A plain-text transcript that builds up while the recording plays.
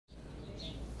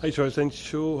HR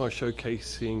Essential are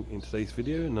showcasing in today's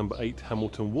video number 8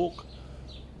 Hamilton Walk.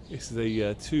 This is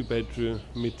a 2-bedroom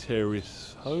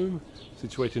mid-terrace home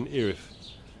situated in Erith.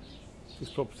 This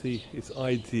property is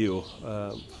ideal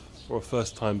for a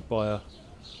first-time buyer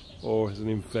or as an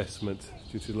investment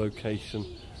due to location.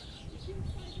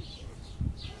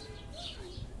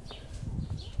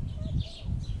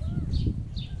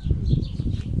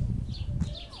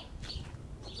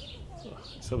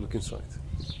 Let's have a look inside.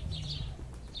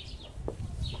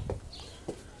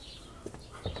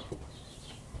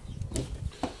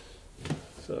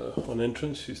 So on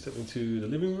entrance you step into the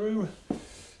living room.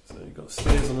 So you've got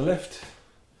stairs on the left.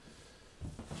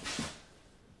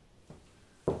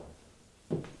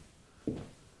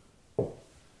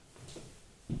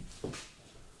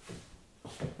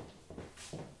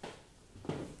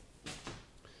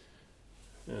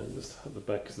 And just at the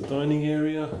back is the dining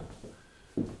area.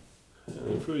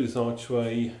 And through this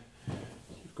archway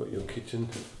you've got your kitchen.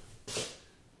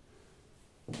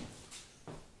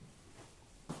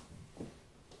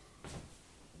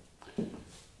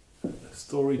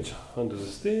 Storage under the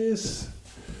stairs.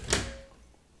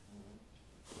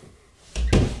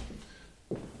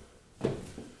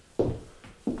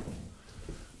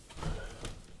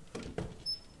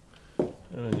 And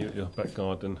then you've got your back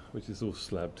garden, which is all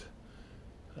slabbed.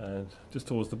 And just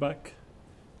towards the back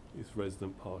is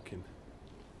resident parking.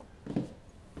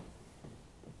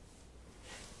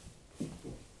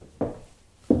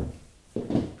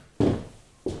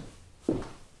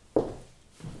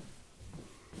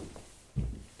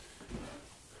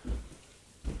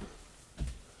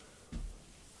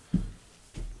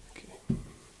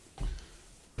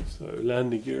 So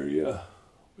landing area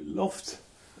with loft.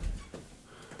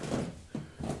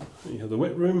 And you have the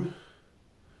wet room.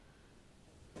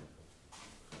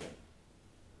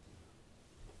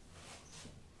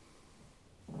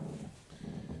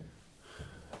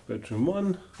 Bedroom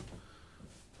 1.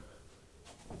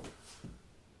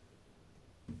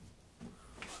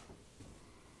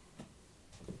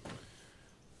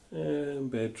 And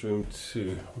bedroom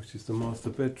 2, which is the master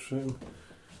bedroom.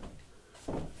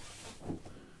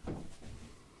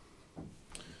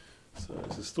 So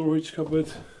it's a storage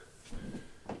cupboard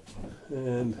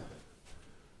and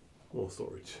more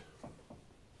storage.